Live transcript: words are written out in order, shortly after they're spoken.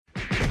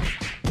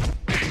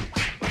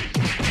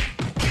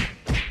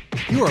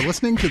You are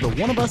listening to the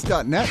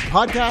oneofus.net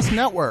podcast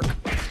network.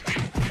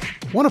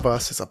 One of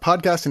Us is a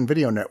podcast and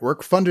video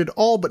network funded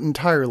all but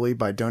entirely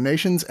by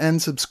donations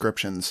and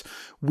subscriptions.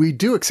 We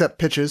do accept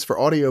pitches for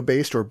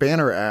audio-based or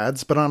banner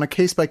ads, but on a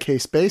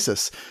case-by-case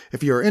basis.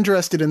 If you are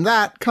interested in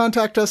that,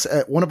 contact us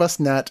at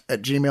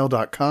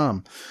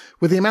oneofusnet@gmail.com.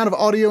 With the amount of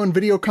audio and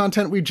video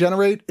content we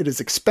generate, it is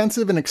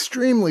expensive and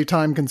extremely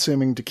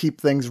time-consuming to keep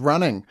things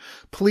running.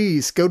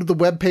 Please go to the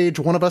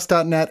webpage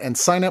oneofus.net and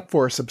sign up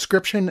for a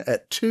subscription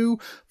at $2,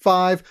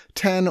 $5,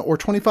 $10, or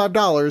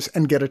 $25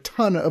 and get a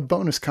ton of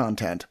bonus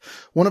content.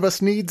 One of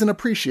Us needs and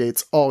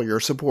appreciates all your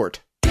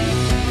support.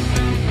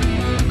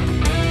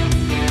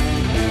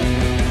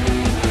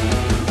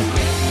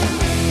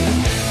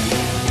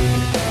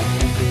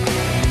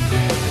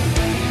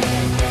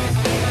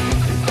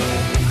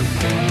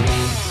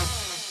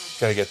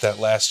 Gotta get that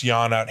last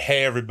yawn out.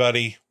 Hey,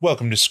 everybody.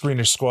 Welcome to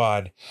Screener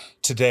Squad.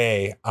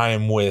 Today, I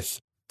am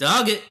with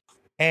Doggett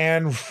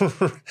and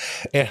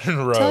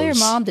Rose. Tell your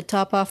mom to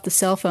top off the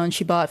cell phone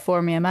she bought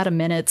for me. I'm out of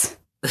minutes.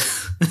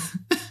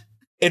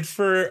 And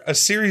for a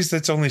series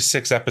that's only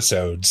 6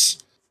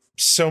 episodes,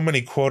 so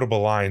many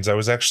quotable lines. I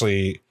was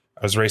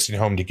racing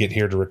home to get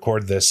here to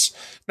record this.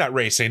 Not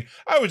racing.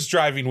 I was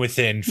driving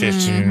within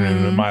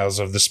 15 miles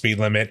of the speed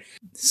limit.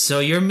 So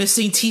you're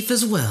missing teeth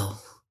as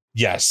well.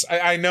 Yes,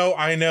 I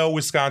know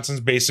Wisconsin's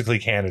basically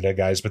Canada,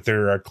 guys, but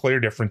there are clear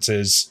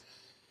differences,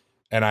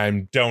 and I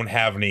don't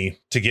have any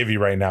to give you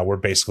right now. We're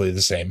basically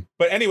the same.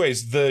 But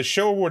anyways, the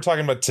show we're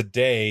talking about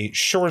today,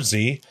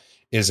 Shoresy,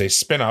 is a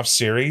spin-off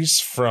series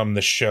from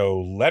the show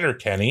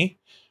Letterkenny,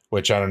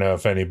 which I don't know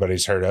if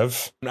anybody's heard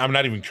of. I'm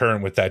not even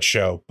current with that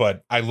show,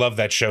 but I love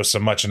that show so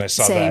much, and I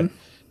saw that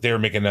they were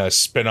making a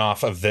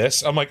spin-off of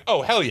this. I'm like,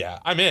 oh, hell yeah,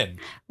 I'm in.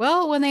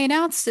 Well, when they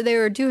announced that they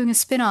were doing a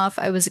spin-off,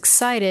 I was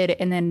excited.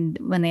 And then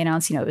when they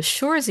announced, it was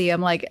Shoresy,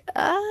 I'm like,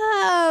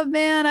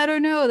 man, I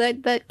don't know.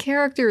 That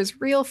character is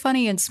real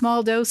funny in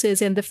small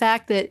doses. And the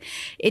fact that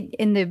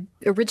in the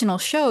original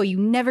show, you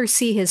never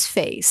see his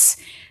face.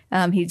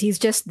 He's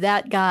just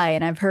that guy.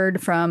 And I've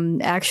heard from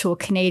actual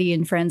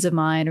Canadian friends of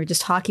mine, or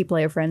just hockey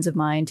player friends of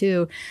mine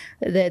too,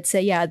 that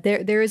say, yeah,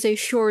 there is a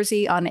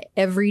Shoresy on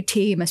every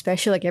team,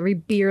 especially like every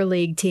beer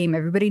league team.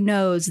 Everybody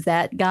knows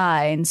that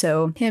guy. And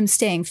so him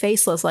staying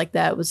faceless like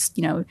that was,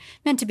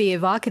 meant to be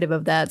evocative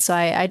of that. So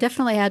I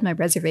definitely had my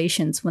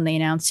reservations when they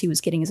announced he was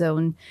getting his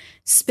own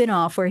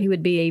spinoff where he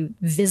would be a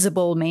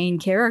visible main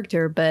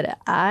character. But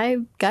I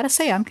gotta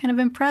say, I'm kind of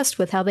impressed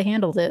with how they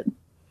handled it.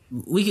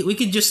 We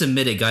could just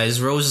admit it,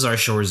 guys. Rose is our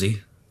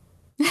Shoresy.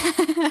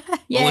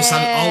 Yeah. Always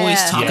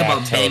talk about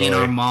totally. banging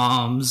our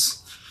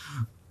moms.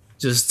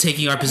 Just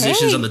taking our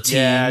positions on the team.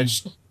 Yeah,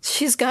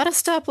 She's got to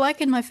stop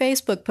liking my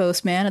Facebook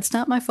post, man. It's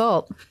not my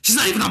fault. She's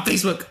not even on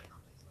Facebook.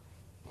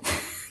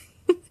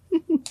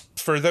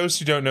 for those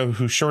who don't know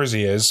who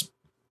Shoresy is,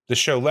 the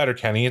show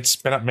Letterkenny, it's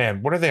been up,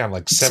 man, what are they on,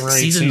 like 7 or 8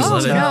 seasons Oh,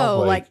 now? no,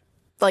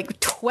 like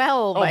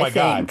 12, oh I my think.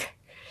 God.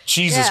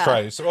 Jesus Yeah.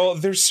 Christ. Well,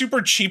 they're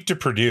super cheap to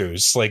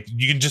produce. Like,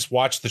 you can just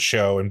watch the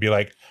show and be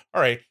like,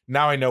 all right,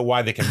 now I know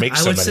why they can make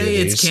so many of these. I would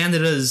say it's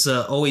Canada's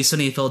Always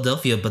Sunny in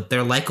Philadelphia, but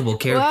they're likable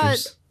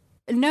characters.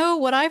 No,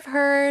 what I've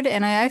heard,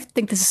 and I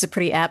think this is a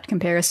pretty apt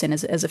comparison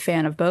as a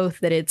fan of both,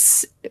 that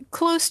it's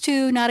close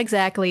to, not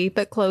exactly,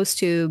 but close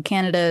to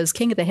Canada's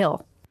King of the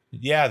Hill.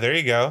 Yeah, there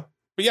you go.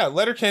 But yeah,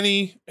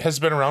 Letterkenny has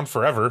been around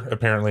forever,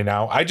 apparently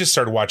now. I just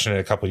started watching it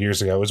a couple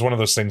years ago. It was one of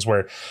those things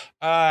where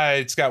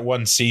it's got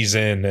 1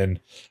 season and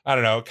I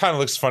don't know, it kind of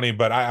looks funny,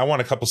 but I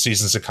want a couple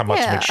seasons to come out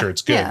to make sure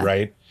it's good,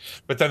 right?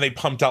 But then they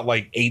pumped out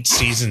like 8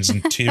 seasons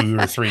in 2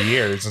 or 3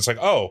 years. It's like,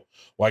 oh,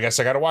 well, I guess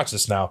I got to watch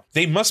this now.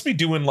 They must be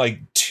doing like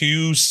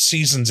 2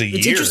 seasons a year.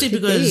 It's interesting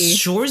because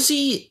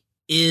Shoresy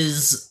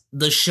is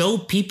the show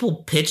people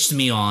pitched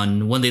me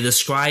on when they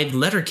described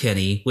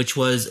Letterkenny, which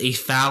was a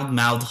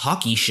foul-mouthed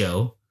hockey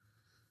show.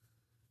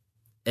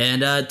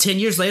 And 10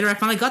 years later, I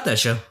finally got that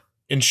show.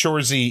 In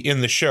Shoresy, in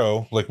the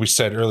show, like we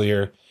said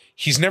earlier,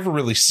 he's never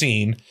really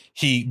seen.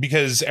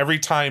 Because every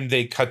time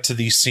they cut to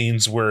these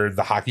scenes where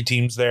the hockey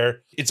team's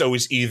there, it's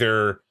always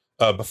either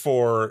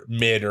before,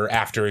 mid, or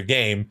after a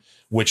game,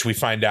 which we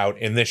find out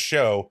in this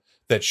show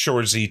that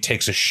Shoresy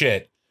takes a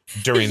shit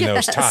during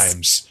those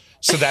times.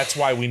 So that's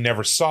why we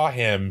never saw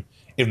him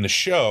in the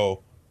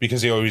show,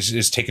 because he always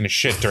is taking a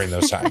shit during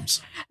those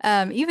times.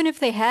 Even if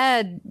they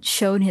had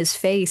shown his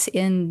face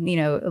in,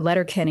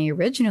 Letterkenny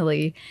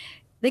originally,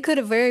 they could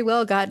have very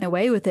well gotten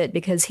away with it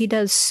because he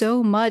does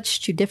so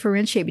much to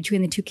differentiate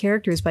between the two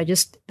characters by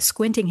just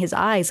squinting his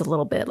eyes a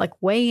little bit. Like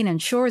Wayne and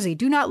Shoresy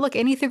do not look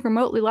anything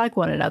remotely like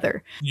one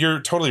another. You're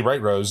totally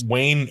right, Rose.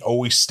 Wayne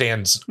always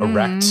stands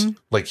erect.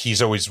 Like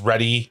he's always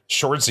ready.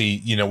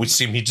 Shoresy, we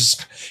see him. He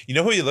just,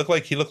 who he looked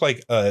like? He looked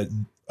like a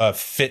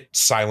fit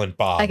Silent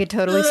Bob. I could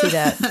totally see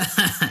that.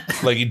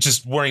 Like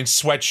just wearing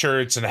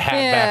sweatshirts and a hat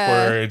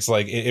backwards.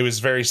 Like it was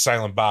very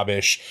Silent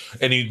Bob-ish.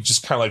 And he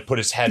just kind of like put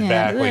his head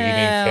back like he didn't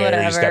care.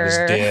 Whatever. He's got his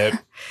dip.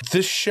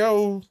 This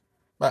show,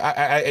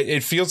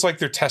 it feels like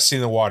they're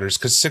testing the waters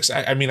because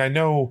I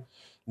know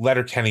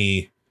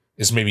Letterkenny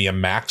is maybe a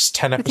max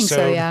 10 episode. I think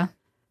so, yeah.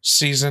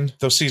 season.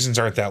 Those seasons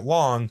aren't that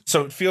long.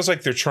 So it feels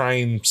like they're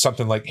trying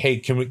something like, hey,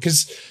 can we,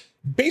 because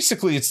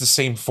basically it's the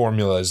same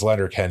formula as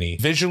Letterkenny.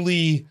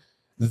 Visually,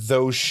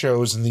 those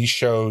shows and these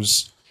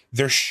shows,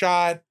 they're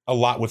shot a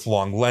lot with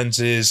long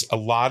lenses. A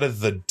lot of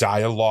the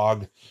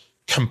dialogue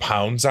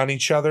compounds on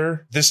each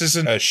other. This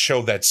isn't a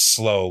show that's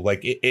slow.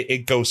 Like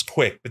it goes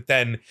quick, but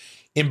then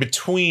in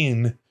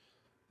between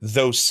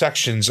those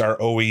sections are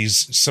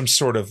always some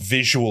sort of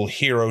visual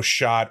hero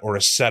shot or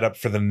a setup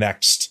for the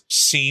next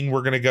scene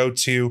we're going to go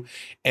to.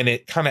 And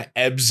it kind of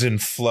ebbs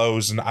and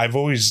flows. And I've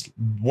always,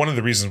 one of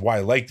the reasons why I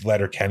like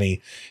Letterkenny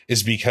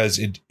is because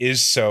it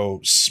is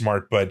so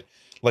smart, but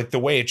like the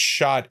way it's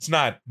shot, it's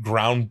not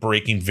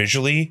groundbreaking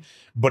visually,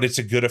 but it's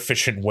a good,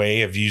 efficient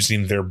way of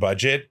using their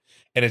budget.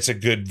 And it's a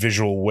good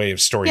visual way of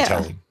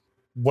storytelling.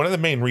 Yeah. One of the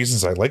main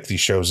reasons I like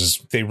these shows is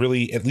they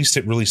really, at least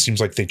it really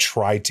seems like they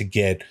try to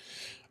get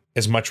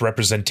as much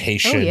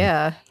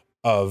representation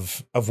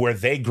of where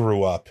they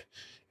grew up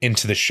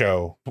into the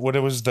show. What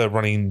was the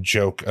running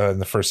joke in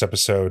the first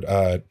episode?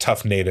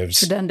 Tough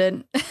natives.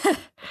 Redundant.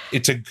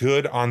 It's a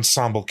good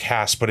ensemble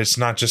cast, but it's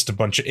not just a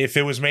bunch of, if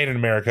it was made in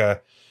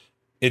America,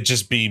 it'd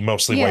just be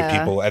mostly white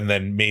people and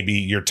then maybe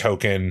your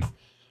token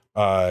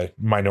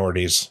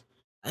minorities.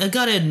 I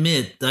gotta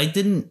admit,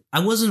 I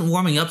wasn't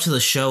warming up to the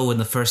show in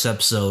the first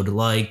episode.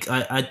 Like,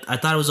 I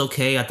thought it was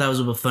okay. I thought it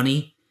was a bit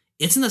funny.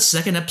 It's in the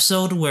second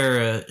episode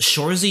where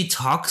Shorzy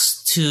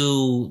talks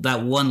to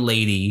that one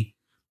lady.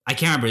 I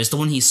can't remember. It's the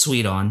one he's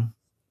sweet on.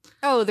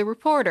 Oh, the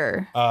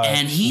reporter.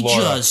 And he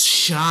Laura. Just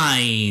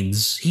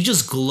shines. He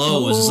just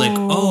glows. It's like,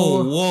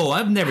 oh, whoa,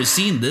 I've never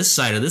seen this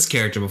side of this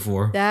character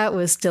before. That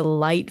was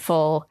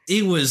delightful.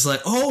 It was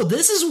like, oh,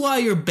 this is why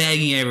you're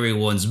banging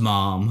everyone's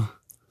mom.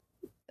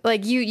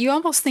 Like, you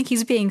almost think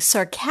he's being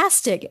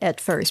sarcastic at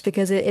first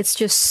because it's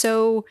just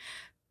so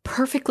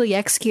perfectly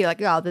executed.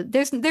 Like, oh,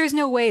 there's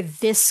no way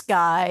this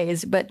guy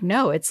is, but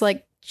no, it's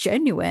like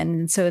genuine.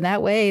 And so in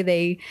that way,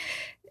 they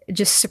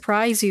just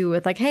surprise you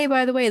with like, hey,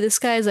 by the way, this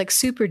guy is like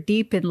super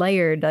deep and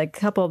layered. Like,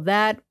 couple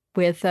that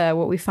with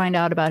what we find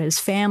out about his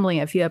family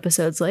a few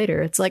episodes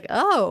later. It's like,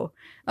 oh,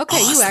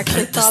 okay, you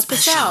actually thought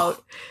this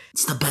out.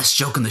 It's the best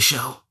joke in the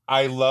show.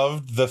 I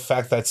loved the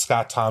fact that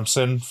Scott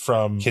Thompson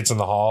from Kids in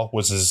the Hall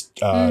was his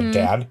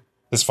dad,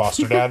 his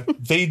foster dad.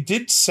 They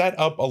did set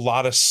up a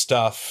lot of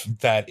stuff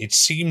that it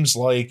seems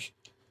like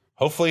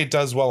hopefully it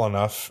does well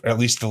enough, or at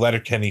least the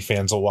Letterkenny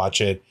fans will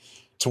watch it,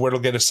 to where it'll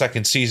get a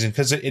second season,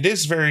 because it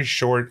is very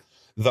short.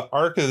 The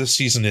arc of the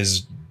season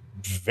is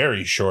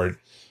very short,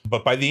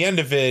 but by the end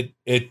of it,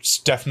 it's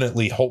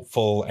definitely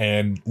hopeful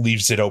and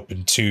leaves it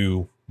open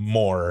to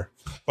more.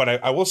 But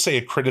I will say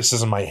a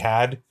criticism I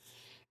had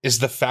is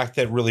the fact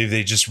that really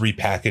they just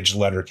repackaged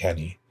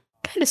Letterkenny.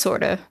 Kind of,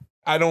 sort of.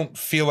 I don't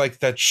feel like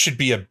that should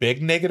be a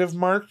big negative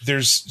mark.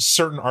 There's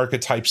certain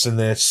archetypes in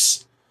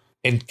this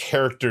and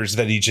characters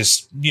that he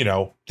just,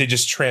 they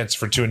just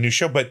transfer to a new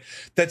show. But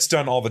that's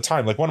done all the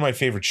time. Like, one of my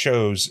favorite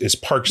shows is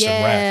Parks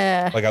and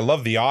Rec. Like, I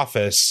love The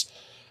Office,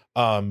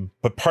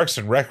 but Parks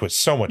and Rec was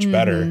so much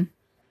better.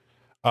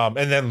 And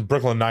then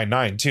Brooklyn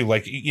Nine-Nine, too.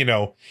 Like,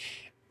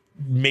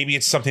 maybe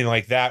it's something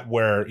like that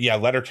where,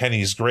 Letterkenny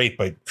is great,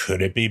 but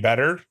could it be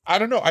better? I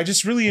don't know. I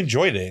just really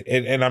enjoyed it.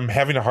 And I'm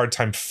having a hard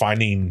time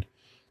finding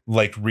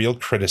like real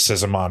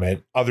criticism on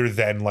it other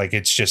than like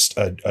it's just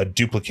a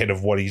duplicate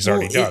of what he's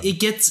already done. It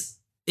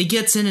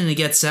gets in and it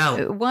gets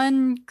out.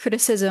 One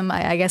criticism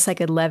I guess I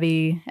could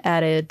levy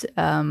at it,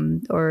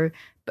 or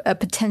a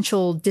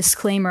potential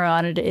disclaimer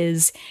on it,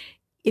 is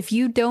if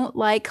you don't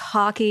like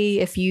hockey,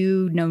 if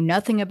you know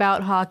nothing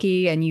about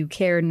hockey and you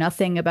care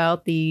nothing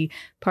about the,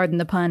 pardon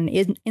the pun,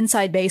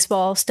 inside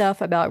baseball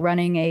stuff about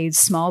running a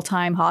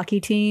small-time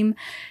hockey team,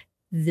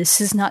 this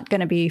is not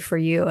going to be for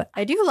you.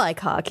 I do like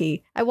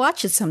hockey. I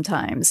watch it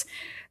sometimes.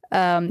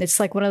 It's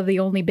like one of the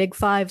only big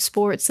five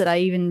sports that I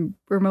even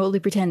remotely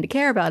pretend to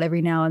care about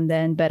every now and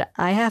then. But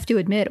I have to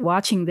admit,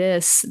 watching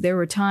this, there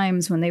were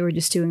times when they were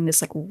just doing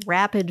this like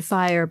rapid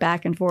fire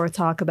back and forth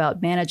talk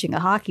about managing a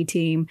hockey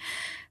team.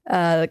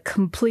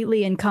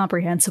 Completely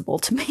incomprehensible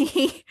to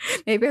me.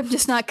 Maybe I'm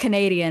just not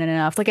Canadian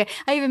enough. Like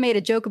I even made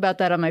a joke about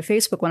that on my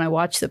Facebook when I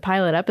watched the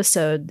pilot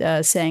episode,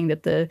 saying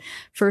that the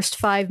first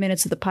 5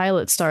 minutes of the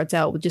pilot starts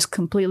out with just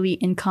completely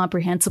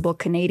incomprehensible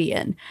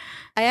Canadian.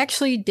 I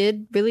actually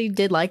really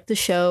did like the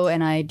show,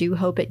 and I do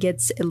hope it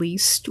gets at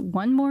least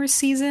one more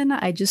season.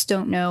 I just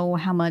don't know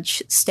how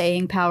much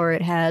staying power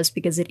it has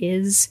because it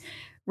is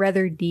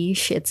rather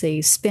niche. It's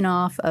a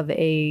spin-off of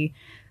a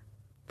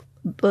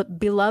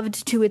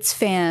beloved to its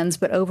fans,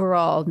 but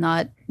overall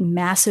not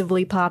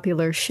massively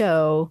popular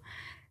show.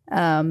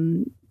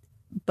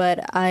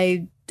 But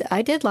I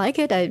did like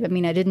it. I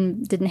mean, I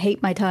didn't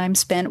hate my time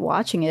spent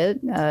watching it,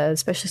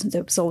 especially since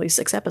it was only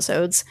 6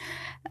 episodes.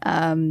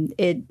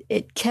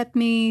 It kept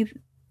me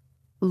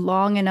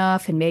long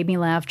enough and made me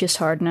laugh just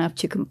hard enough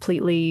to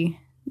completely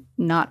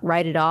not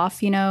write it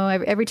off.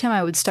 Every time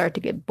I would start to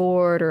get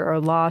bored or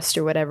lost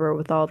or whatever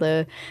with all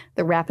the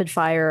rapid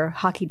fire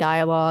hockey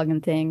dialogue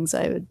and things,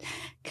 I would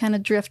kind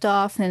of drift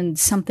off and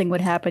something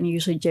would happen.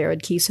 Usually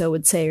Jared Kiso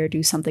would say or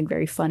do something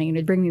very funny and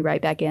it'd bring me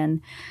right back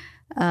in.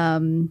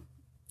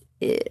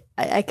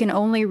 I can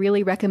only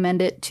really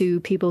recommend it to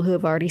people who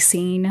have already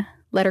seen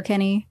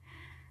Letterkenny.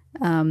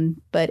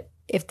 But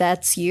if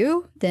that's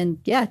you, then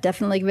yeah,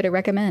 definitely give it a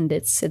recommend.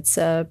 It's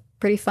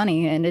pretty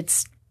funny and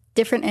it's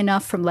different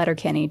enough from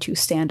Letterkenny to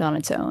stand on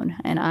its own.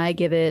 And I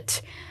give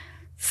it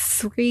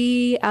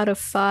 3 out of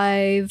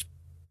 5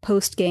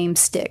 post-game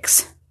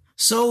sticks.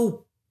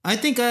 So I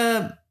think,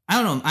 I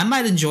don't know, I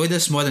might enjoy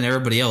this more than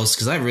everybody else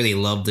because I really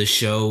love this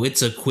show.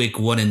 It's a quick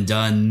one and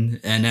done.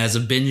 And as a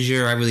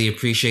binger, I really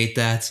appreciate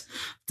that.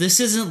 This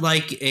isn't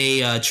like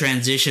a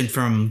transition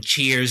from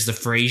Cheers to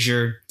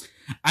Frasier.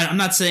 I'm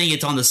not saying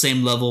it's on the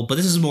same level, but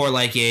this is more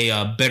like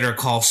a Better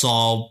Call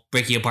Saul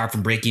breaking apart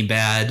from Breaking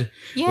Bad.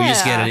 Yeah. Where you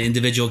just get an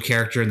individual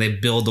character and they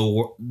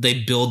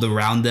build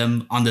around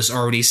them on this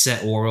already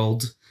set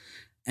world.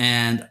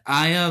 And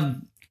I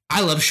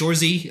love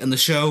Shorzy in the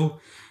show.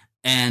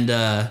 And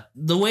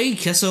the way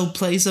Kesso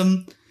plays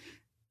him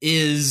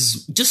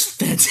is just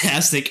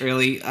fantastic,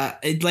 really.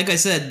 Like I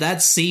said,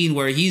 that scene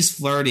where he's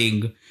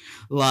flirting,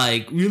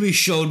 like, really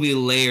showed me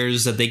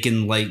layers that they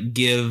can, like,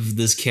 give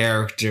this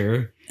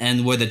character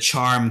and where the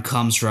charm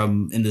comes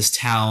from in this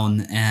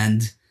town.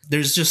 And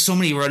there's just so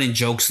many running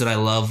jokes that I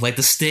love, like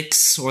the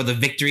sticks or the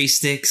victory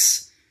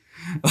sticks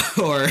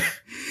or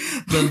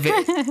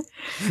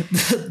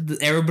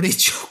everybody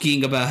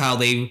joking about how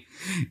they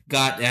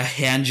got a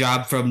hand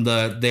job from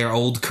their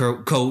old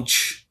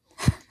coach.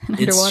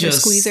 Underwater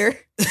squeezer.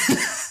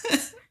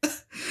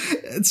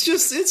 It's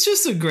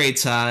just a great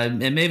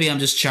time. And maybe I'm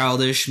just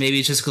childish. Maybe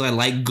it's just because I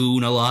like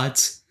Goon a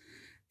lot.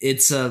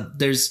 It's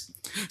there's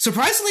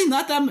surprisingly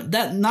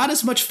not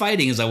as much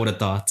fighting as I would have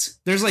thought.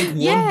 There's like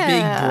one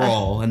big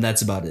brawl and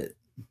that's about it.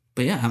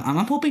 But yeah,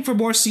 I'm hoping for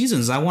more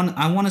seasons. I want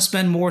to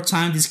spend more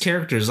time with these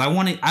characters. I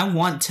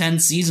want 10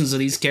 seasons of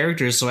these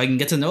characters so I can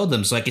get to know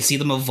them, so I can see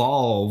them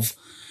evolve,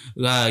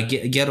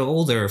 get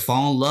older,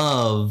 fall in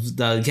love,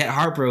 get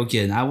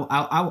heartbroken.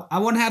 I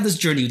want to have this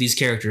journey with these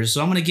characters.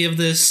 So I'm going to give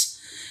this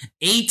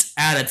 8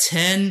 out of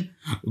 10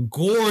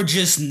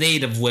 gorgeous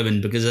native women,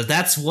 because if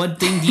that's one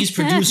thing these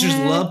producers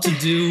love to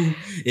do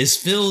is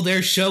fill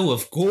their show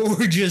with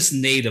gorgeous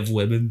native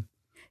women.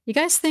 You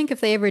guys think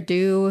if they ever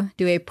do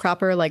a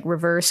proper like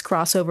reverse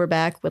crossover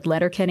back with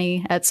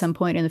Letterkenny at some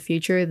point in the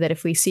future, that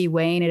if we see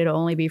Wayne, it'll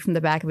only be from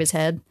the back of his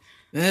head?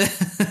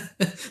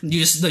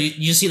 You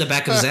see the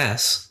back of his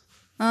ass.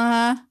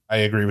 I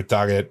agree with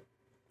Doggett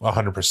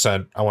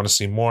 100%. I want to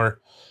see more.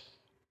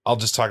 I'll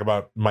just talk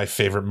about my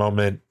favorite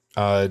moment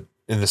in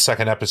the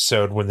second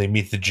episode when they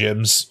meet the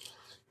Gyms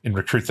and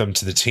recruit them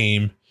to the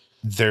team.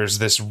 There's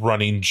this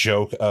running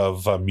joke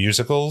of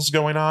musicals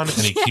going on, and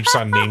he keeps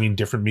on naming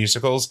different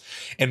musicals.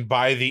 And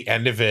by the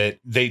end of it,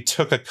 they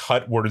took a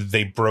cut where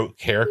they broke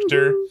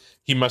character.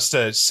 He must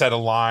have said a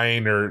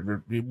line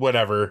or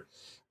whatever,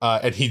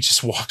 and he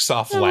just walks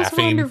off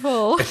laughing.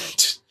 Wonderful.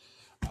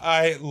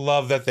 I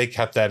love that they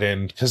kept that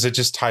in because it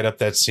just tied up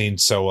that scene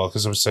so well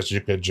because it was such a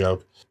good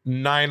joke.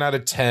 9 out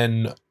of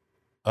 10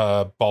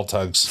 ball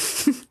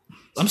tugs.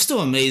 I'm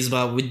still amazed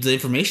about with the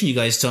information you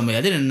guys told me.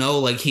 I didn't know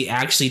like he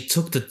actually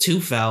took the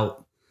tooth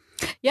out.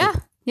 Yeah,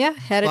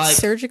 had it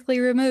surgically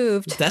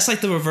removed. That's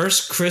like the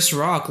reverse Chris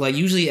Rock. Like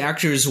usually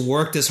actors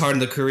work this hard in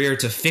their career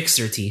to fix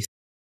their teeth.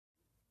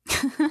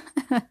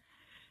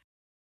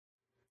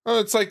 Oh,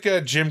 it's like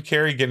Jim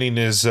Carrey getting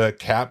his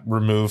cap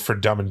removed for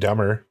Dumb and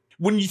Dumber.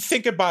 When you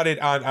think about it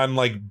on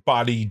like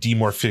body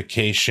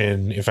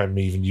demorphication, if I'm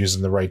even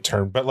using the right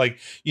term, but like,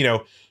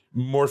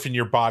 morphing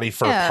your body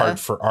for a part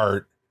for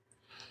art,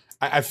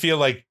 I feel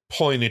like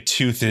pulling a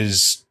tooth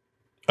is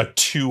a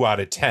 2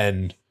 out of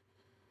 10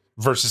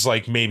 versus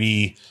like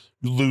maybe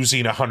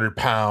losing 100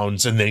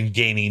 pounds and then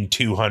gaining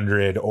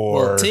 200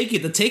 or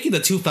taking the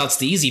tooth out's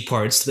the easy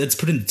parts. Let's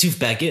put in the tooth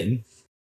back in.